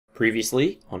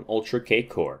Previously on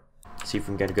UltraCakeCore. See if we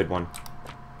can get a good one.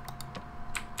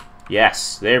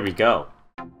 Yes, there we go.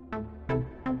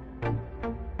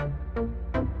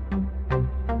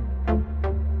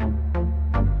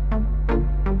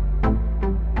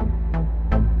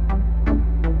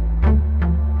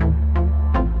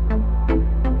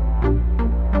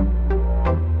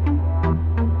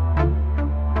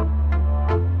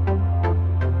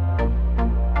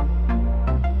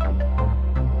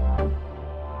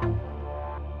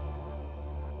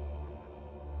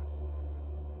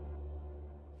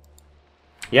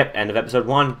 Yep, end of episode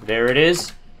 1. There it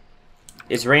is.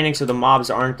 It's raining, so the mobs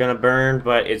aren't gonna burn,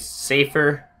 but it's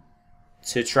safer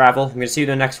to travel. I'm gonna see you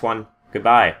in the next one.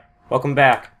 Goodbye. Welcome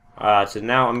back. So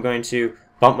now I'm going to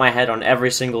bump my head on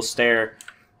every single stair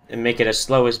and make it as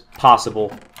slow as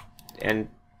possible and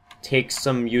take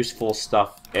some useful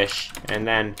stuff-ish. And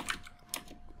then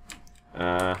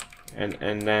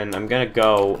and then I'm gonna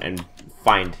go and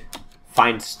find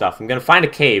stuff. I'm gonna find a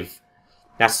cave.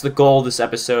 That's the goal of this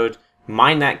episode.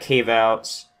 Mine that cave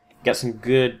out, get some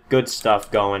good stuff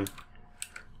going.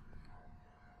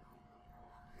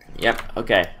 Yep,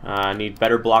 okay. I need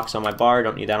better blocks on my bar,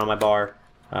 don't need that on my bar.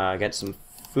 Get some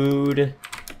food.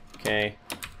 Okay.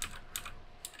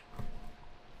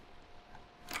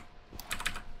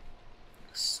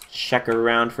 Let's check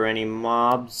around for any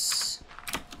mobs.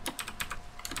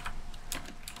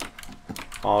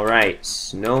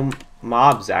 Alright, no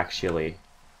mobs actually.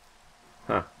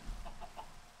 Huh.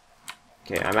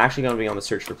 Okay, I'm actually going to be on the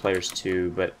search for players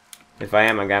too, but if I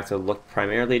am, I'm going to have to look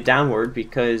primarily downward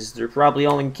because they're probably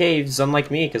all in caves,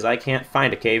 unlike me, because I can't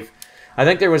find a cave. I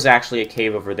think there was actually a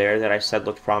cave over there that I said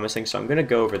looked promising, so I'm going to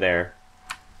go over there.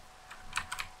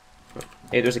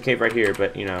 Hey, there's a cave right here,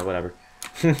 but, you know, whatever.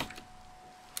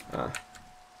 Oh,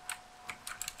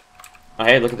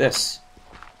 hey, look at this.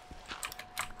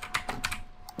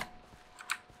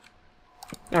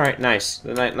 Alright, nice.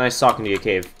 Nice talking to you,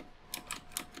 cave.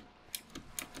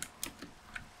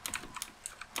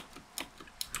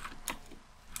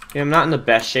 Yeah, I'm not in the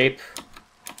best shape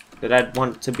that I'd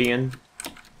want to be in.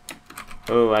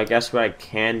 Oh, I guess what I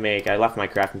can make... I left my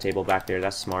crafting table back there.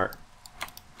 That's smart.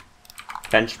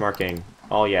 Benchmarking.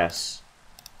 Oh, yes.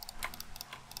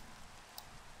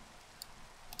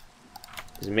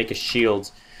 Does it make a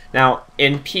shield? Now,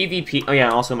 in PvP... Oh, yeah,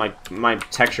 also my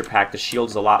texture pack, the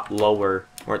shield's a lot lower.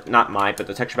 Or, not mine, but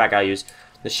the texture pack I use.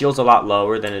 The shield's a lot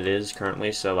lower than it is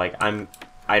currently, so, like,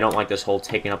 I don't like this whole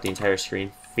taking up the entire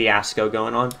screen fiasco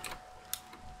going on,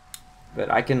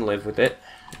 but I can live with it.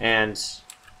 And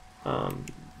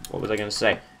what was I gonna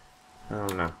say? I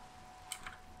don't know.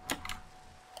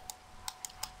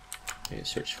 Okay,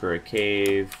 search for a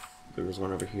cave. There was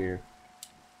one over here.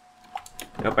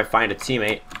 I hope I find a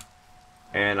teammate,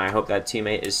 and I hope that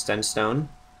teammate is Stenstone.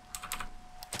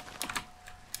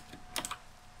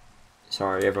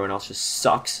 Sorry, everyone else just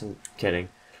sucks. I'm kidding.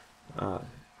 There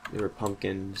were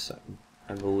pumpkins.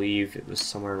 I believe it was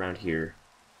somewhere around here.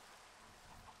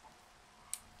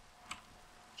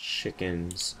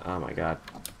 Chickens. Oh my god.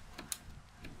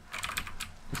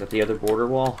 Is that the other border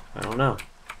wall? I don't know.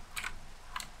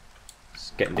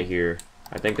 Let's get into here.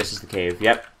 I think this is the cave.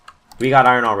 Yep. We got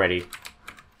iron already.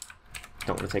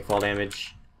 Don't want to take fall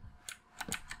damage.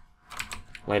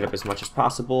 Light up as much as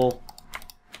possible.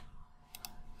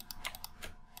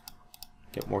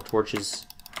 Get more torches.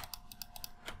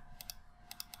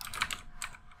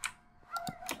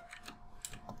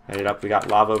 Light it up. We got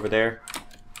lava over there.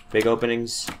 Big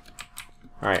openings.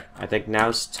 Alright, I think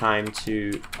now's time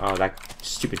to... Oh, that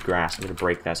stupid grass. I'm going to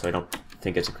break that so I don't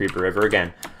think it's a creeper ever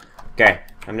again. Okay,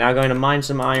 I'm now going to mine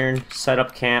some iron, set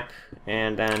up camp,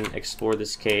 and then explore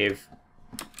this cave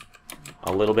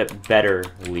a little bit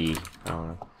betterly. I don't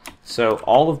know. So,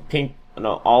 all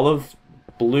of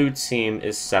blue team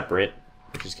is separate,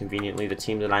 which is conveniently the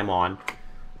team that I'm on.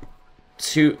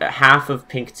 Half of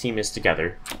pink team is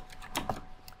together.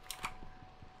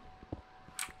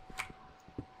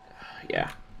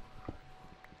 Yeah.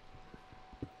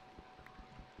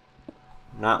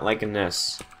 Not liking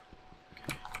this.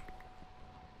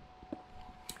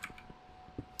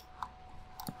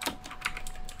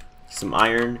 Some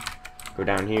iron. Go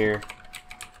down here.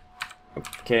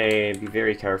 Okay, be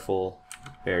very careful.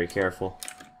 Very careful.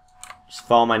 Just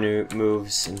follow my new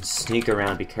moves and sneak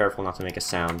around. Be careful not to make a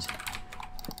sound.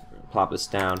 Plop this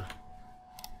down.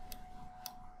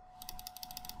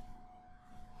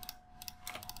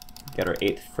 Get our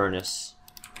 8th furnace,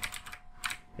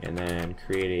 and then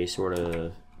create a sort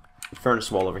of furnace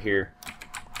wall over here.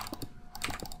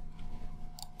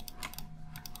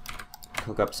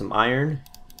 Cook up some iron,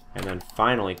 and then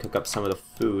finally cook up some of the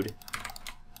food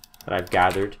that I've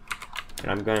gathered.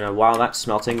 And I'm gonna, while that's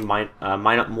smelting, mine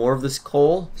up more of this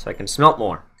coal so I can smelt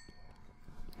more.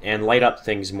 And light up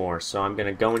things more. So I'm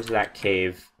gonna go into that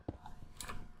cave.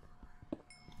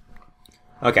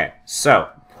 Okay, so,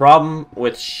 problem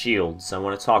with shields. I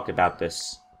want to talk about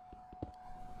this.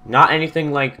 Not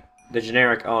anything like the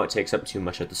generic, oh, it takes up too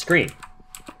much of the screen.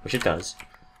 Which it does.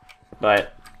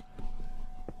 But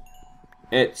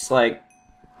it's like,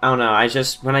 I don't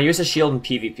know, when I use a shield in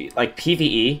PvP, like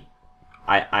PvE,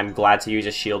 I'm glad to use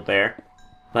a shield there.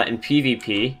 But in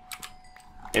PvP,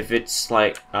 if it's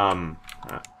like, I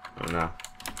don't know.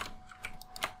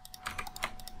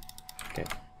 Okay.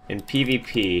 In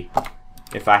PvP,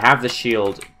 if I have the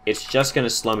shield, it's just gonna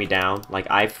slow me down. Like,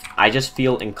 I just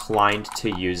feel inclined to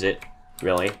use it,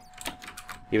 really.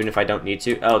 Even if I don't need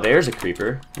to. Oh, there's a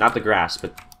creeper. Not the grass,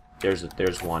 but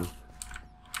there's one.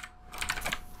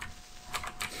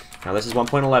 Now this is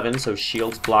 1.11, so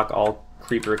shields block all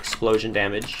creeper explosion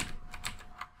damage.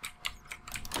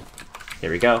 There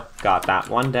we go. Got that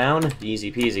one down.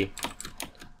 Easy peasy.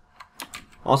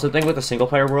 Also, the thing with the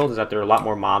single-player world is that there are a lot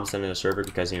more mobs than in a server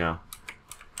because, you know,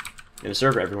 in a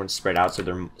server everyone's spread out, so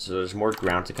there's more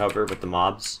ground to cover with the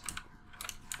mobs.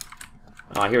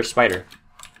 Oh, I hear a spider.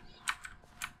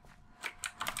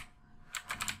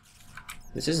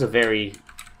 This is a very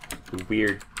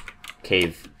weird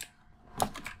cave.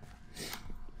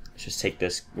 Let's just take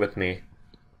this with me.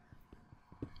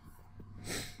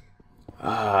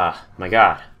 Ah, my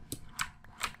god.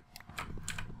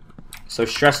 So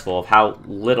stressful of how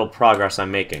little progress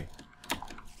I'm making.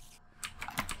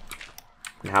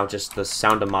 And how just the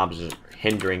sound of mobs is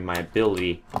hindering my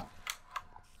ability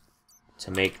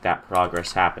to make that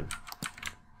progress happen.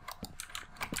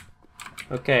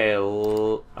 Okay,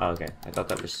 okay. I thought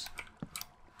that was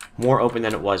more open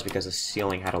than it was because the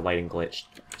ceiling had a lighting glitch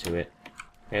to it.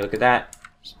 Okay, look at that.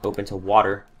 It's open to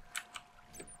water.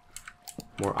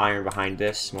 More iron behind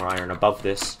this. More iron above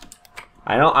this.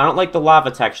 I don't like the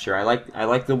lava texture. I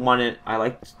like the one. I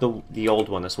like the old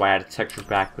one. That's why I had a texture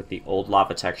back with the old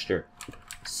lava texture.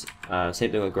 Same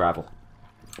thing with gravel.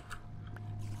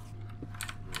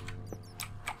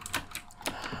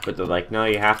 But they're like, no,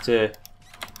 you have to.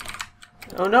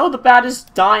 Oh no, the bat is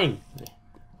dying.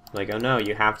 Like, oh no,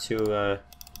 you have to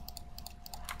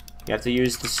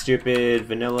use the stupid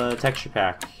vanilla texture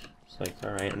pack. It's like,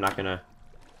 all right, I'm not gonna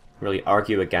really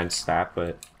argue against that,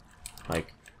 but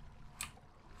like,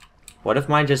 what if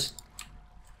mine just,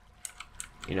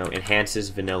 you know, enhances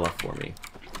vanilla for me?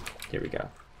 Here we go.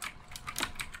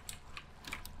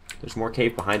 There's more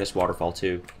cave behind this waterfall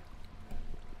too,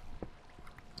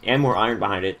 and more iron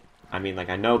behind it. I mean, like,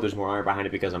 I know there's more iron behind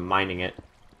it because I'm mining it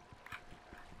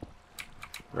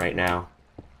right now.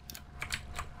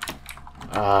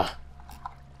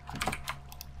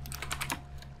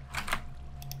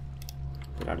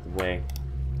 Get out of the way.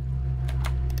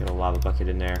 Get a lava bucket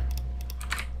in there.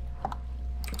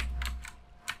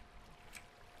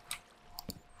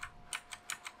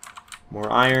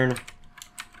 More iron.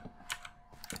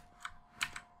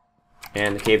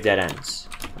 And the cave dead ends.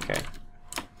 Okay.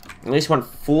 At least one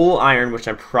full iron, which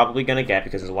I'm probably going to get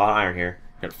because there's a lot of iron here.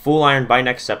 Get full iron by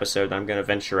next episode, I'm going to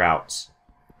venture out.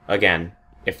 Again,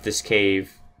 if this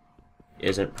cave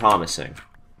isn't promising.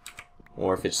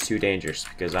 Or if it's too dangerous,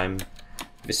 because if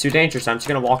it's too dangerous, I'm just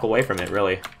going to walk away from it,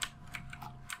 really.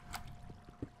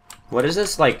 What is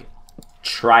this, like,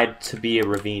 tried to be a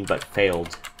ravine but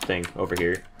failed thing over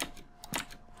here?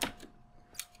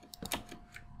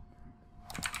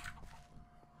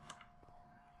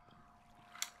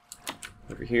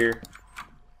 Over here.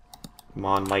 Come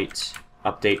on, light.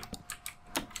 Update.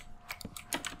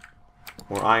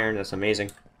 More iron, that's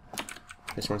amazing.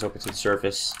 This one's open to the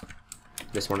surface.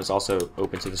 This one is also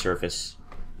open to the surface.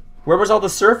 Where was all the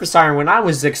surface iron when I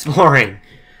was exploring?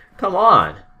 Come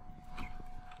on.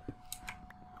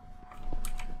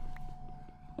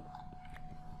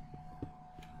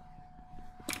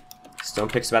 Stone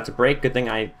pick's about to break. Good thing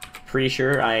I'm pretty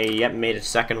sure I made a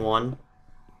second one.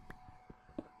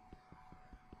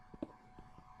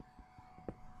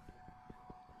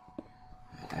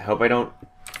 I hope I don't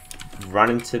run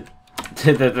into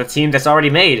the team that's already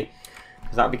made.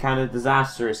 Because that would be kind of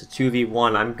disastrous. A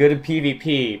 2v1. I'm good at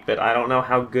PvP, but I don't know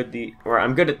how good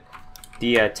I'm good at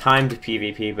the timed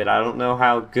PvP, but I don't know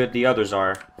how good the others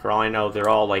are. For all I know, they're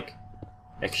all, like,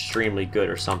 extremely good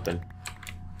or something.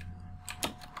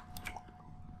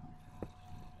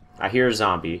 I hear a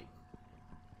zombie.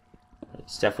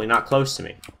 It's definitely not close to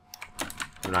me.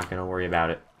 I'm not going to worry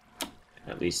about it.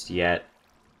 At least yet.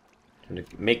 I'm going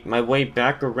to make my way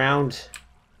back around.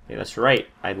 Yeah, that's right.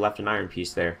 I left an iron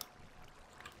piece there.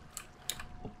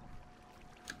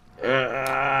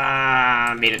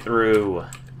 Made it through.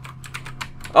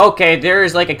 Okay, there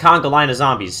is like a conga line of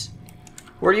zombies.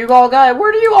 Where do you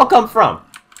all come from?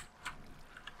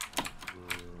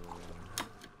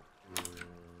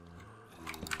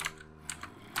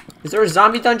 Is there a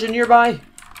zombie dungeon nearby?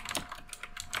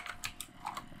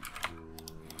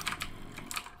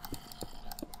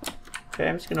 Okay,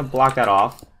 I'm just gonna block that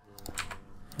off.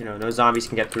 You know, no zombies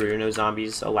can get through, no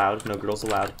zombies allowed, no girls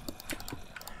allowed.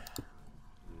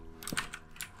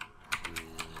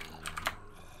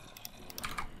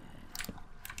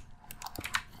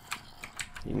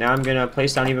 Now I'm gonna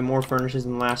place down even more furnaces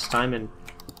than last time and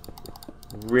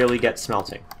really get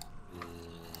smelting.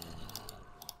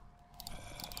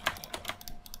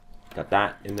 Got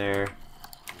that in there.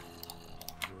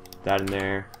 That in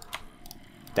there.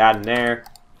 That in there.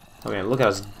 Oh man, look at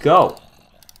us go!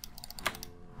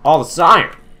 All this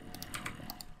iron!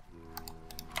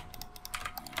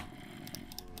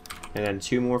 And then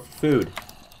 2 more for food.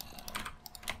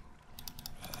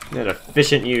 And then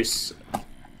efficient use.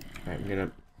 Alright, I'm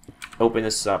gonna open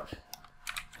this up.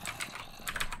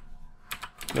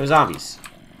 No zombies.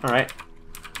 Alright.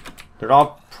 They're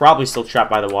all probably still trapped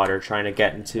by the water, trying to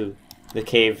get into the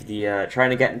cave,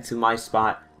 trying to get into my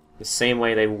spot the same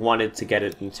way they wanted to get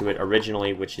into it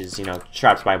originally, which is, you know,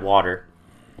 trapped by water.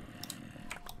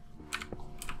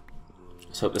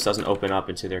 Let's hope this doesn't open up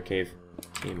into their cave.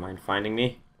 Do you mind finding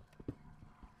me?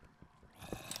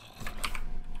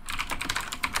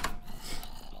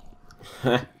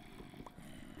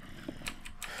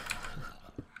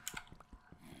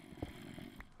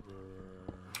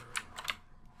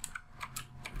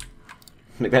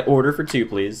 Make that order for 2,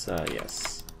 please.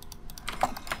 Yes.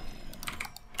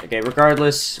 Okay,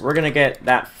 regardless, we're gonna get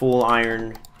that full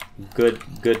iron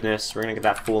goodness. We're gonna get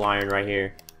that full iron right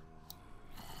here.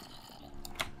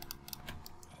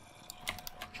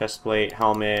 Chestplate,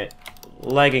 helmet,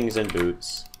 leggings, and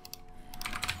boots.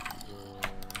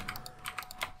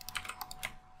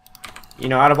 You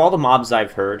know, out of all the mobs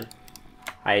I've heard,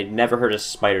 I never heard a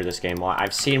spider this game. Well,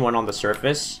 I've seen one on the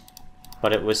surface,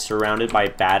 but it was surrounded by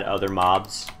bad other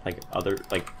mobs, like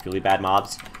really bad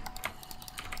mobs.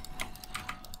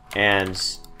 And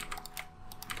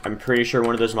I'm pretty sure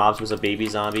one of those mobs was a baby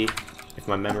zombie, if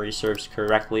my memory serves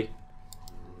correctly.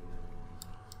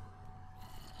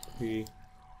 Let's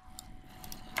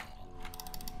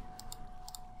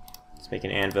make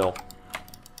an anvil.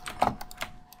 I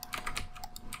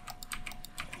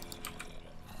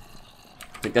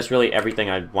think that's really everything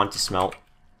I'd want to smelt.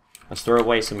 Let's throw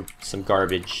away some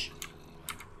garbage.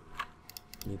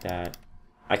 Need that.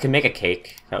 I can make a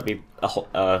cake. That would be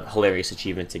a hilarious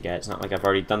achievement to get. It's not like I've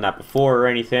already done that before or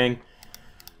anything.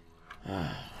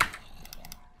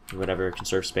 Whatever,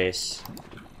 conserve space.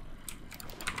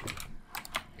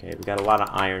 Okay, we got a lot of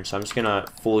iron, so I'm just gonna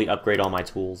fully upgrade all my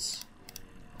tools.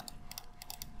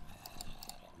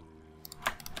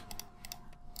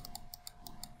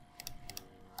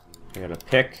 I got a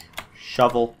pick,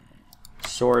 shovel,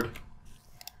 sword,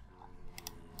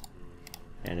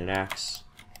 and an axe.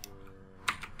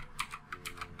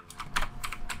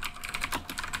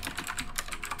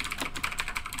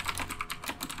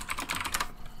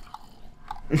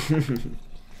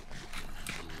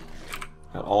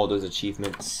 Got all those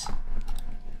achievements.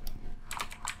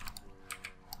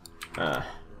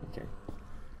 Okay.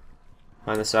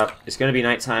 Line this up. It's gonna be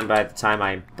nighttime by the time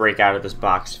I break out of this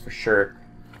box for sure.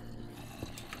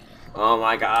 Oh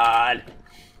my god.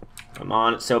 Come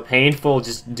on, it's so painful.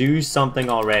 Just do something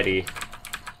already.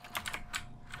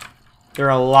 There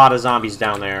are a lot of zombies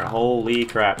down there. Holy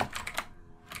crap.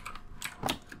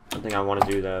 One thing I want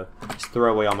to do though is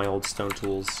throw away all my old stone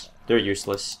tools. They're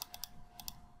useless.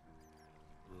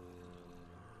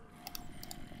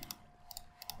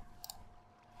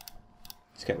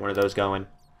 Let's get one of those going.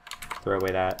 Throw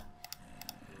away that.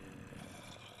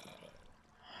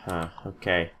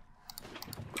 Okay.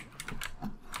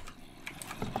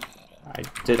 I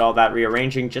did all that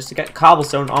rearranging just to get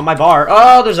cobblestone on my bar.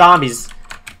 Oh, there's zombies!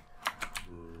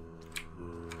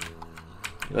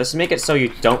 Let's make it so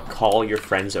you don't call your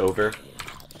friends over.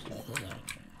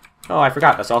 Oh, I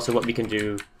forgot. That's also what we can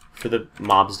do for the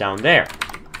mobs down there.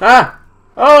 Ah!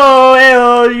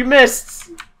 Oh, ew, you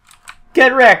missed!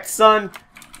 Get wrecked, son!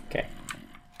 Okay.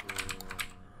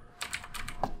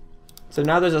 So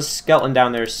now there's a skeleton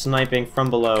down there sniping from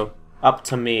below up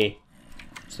to me.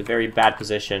 It's a very bad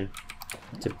position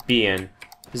to be in.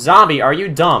 Zombie, are you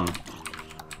dumb?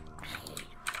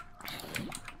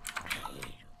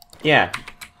 Yeah,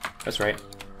 that's right.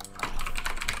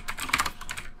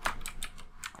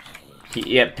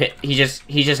 He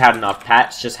just had enough.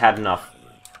 Pat's just had enough.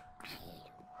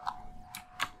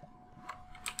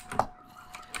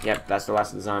 Yep, that's the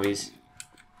last of the zombies.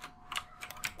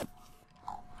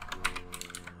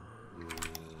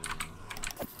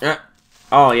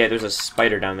 Oh yeah, there's a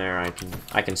spider down there.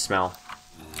 I can smell.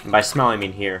 And by smell I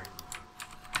mean here.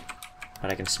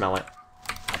 But I can smell it.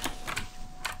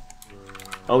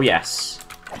 Oh yes.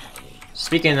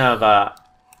 Speaking of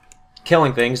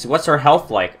killing things, what's our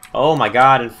health like? Oh my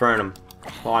god, Infernum.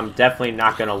 Well, I'm definitely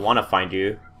not gonna want to find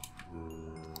you.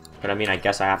 But I mean, I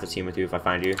guess I have to team with you if I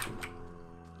find you.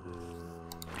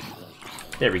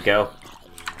 There we go.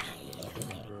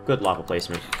 Good lava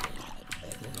placement.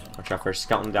 Watch out for a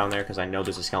skeleton down there, because I know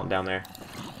there's a skeleton down there.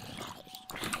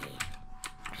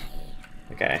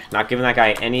 Okay, not giving that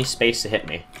guy any space to hit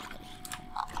me.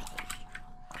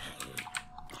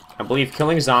 I believe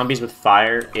killing zombies with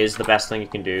fire is the best thing you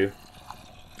can do,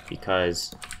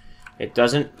 because it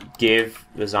doesn't give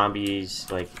the zombies,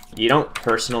 like, you don't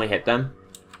personally hit them.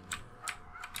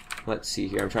 Let's see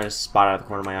here, I'm trying to spot out of the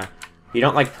corner of my eye. You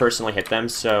don't, like, personally hit them,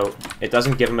 so it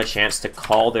doesn't give them a chance to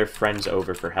call their friends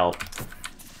over for help.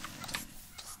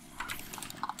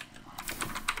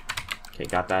 Okay,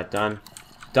 got that done.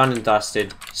 Done and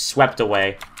dusted. Swept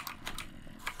away.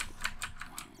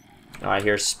 Oh, I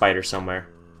hear a spider somewhere.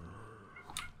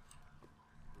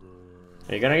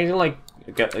 Are you gonna, like...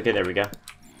 Okay, there we go.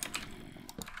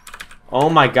 Oh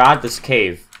my god, this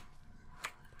cave.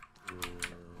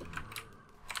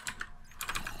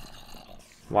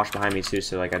 Watch behind me too,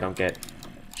 so like I don't get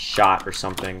shot or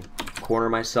something. Corner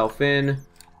myself in.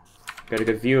 Got a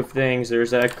good view of things.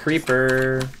 There's a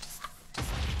creeper.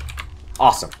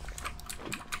 Awesome.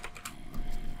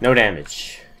 No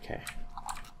damage. Okay.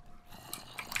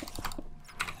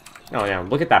 Oh yeah,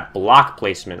 look at that block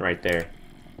placement right there.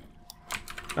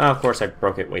 Oh, of course I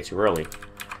broke it way too early.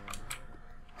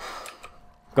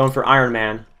 Going for Iron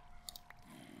Man.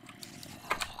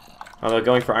 Although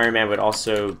going for Iron Man would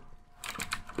also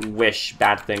wish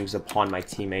bad things upon my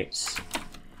teammates.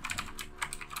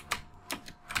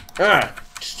 Ugh!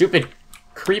 Stupid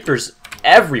creepers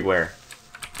everywhere!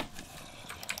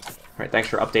 Alright, thanks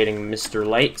for updating Mr.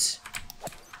 Light.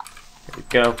 There we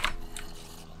go.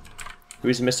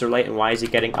 Who's Mr. Light and why is he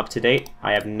getting up to date?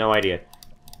 I have no idea.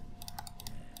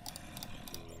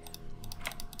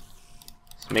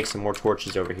 Let's make some more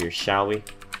torches over here, shall we?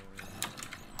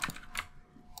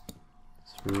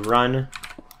 Let's run.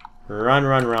 Run,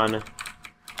 run, run.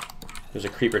 There's a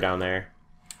creeper down there.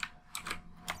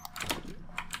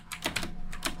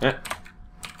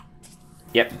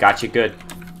 Yep, got you good.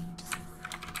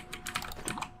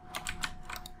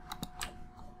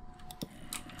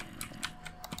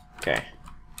 Okay.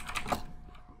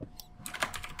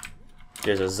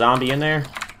 There's a zombie in there.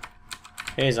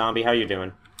 Hey, zombie, how you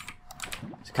doing?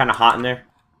 It's kind of hot in there.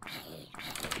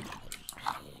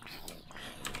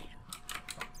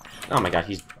 Oh my god,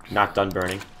 he's not done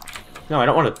burning. No, I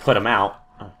don't want to put him out.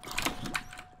 Oh.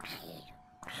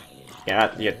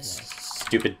 Yeah,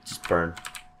 stupid, just burn.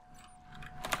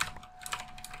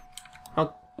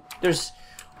 Oh, there's...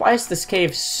 Why is this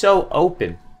cave so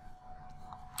open?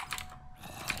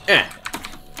 Eh.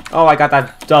 Oh, I got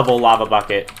that double lava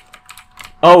bucket.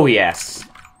 Oh, yes.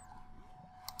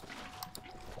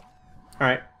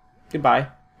 Alright. Goodbye.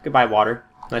 Goodbye, water.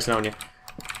 Nice knowing you.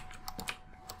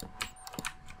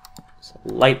 So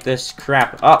light this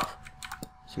crap up.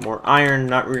 Some more iron.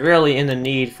 Not really in the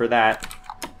need for that.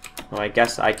 Well, I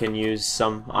guess I can use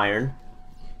some iron.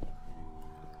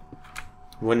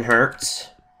 Wouldn't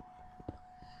hurt.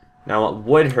 Now, what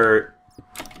would hurt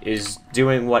is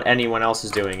doing what anyone else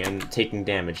is doing and taking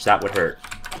damage. That would hurt.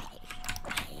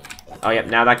 Oh, yep,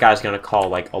 now that guy's gonna call,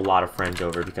 like, a lot of friends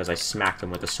over because I smacked him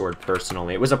with the sword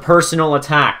personally. It was a personal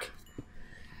attack!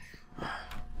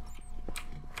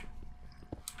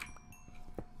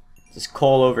 This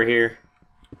coal over here.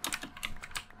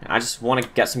 I just want to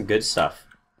get some good stuff.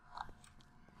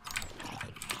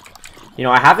 You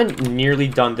know, I haven't nearly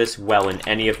done this well in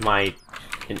any of my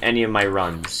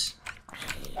runs.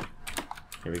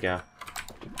 Here we go.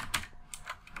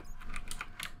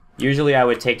 Usually I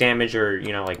would take damage or,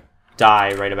 you know, like,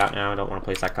 die right about now. I don't want to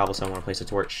place that cobblestone, I want to place a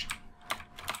torch.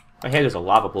 Oh, hey, there's a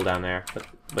lava pool down there.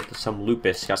 But some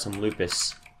lupus. Got some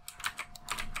lupus.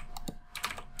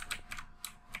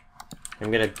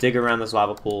 I'm gonna dig around this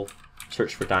lava pool,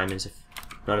 search for diamonds. If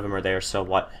none of them are there, so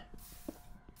what?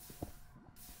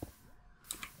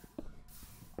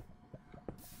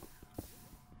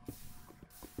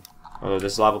 Although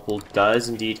this lava pool does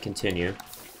indeed continue.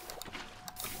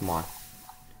 Come on.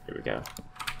 Here we go.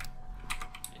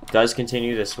 It does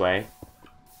continue this way.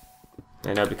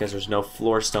 I know because there's no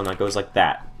floor stone that goes like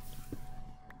that.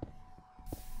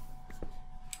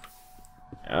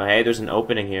 Oh, hey, there's an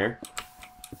opening here.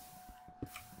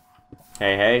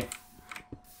 Hey, hey.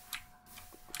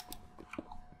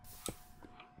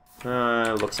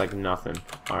 Looks like nothing.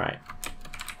 Alright.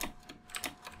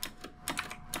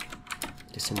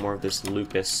 Get some more of this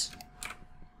lupus.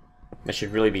 That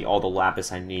should really be all the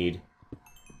lapis I need.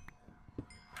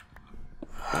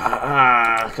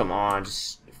 Come on,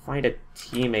 just find a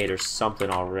teammate or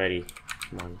something already.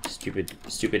 Come on, stupid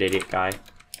idiot guy.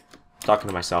 Talking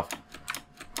to myself.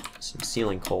 Some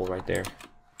ceiling coal right there.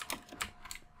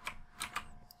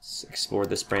 Let's explore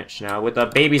this branch now with a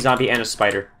baby zombie and a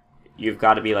spider. You've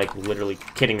got to be, like, literally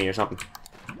kidding me or something.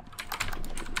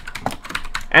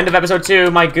 End of episode 2,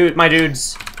 my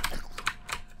dudes.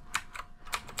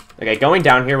 Okay, going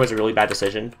down here was a really bad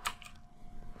decision.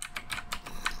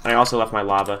 I also left my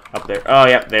lava up there. Oh,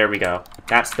 yep, there we go.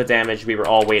 That's the damage we were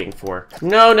all waiting for.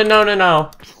 No, no, no, no,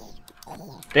 no.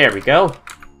 There we go.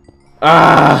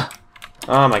 Ah!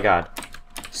 Oh my god.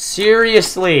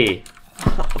 Seriously!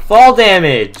 Fall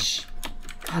damage!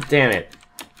 God damn it.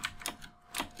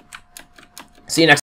 See you next time.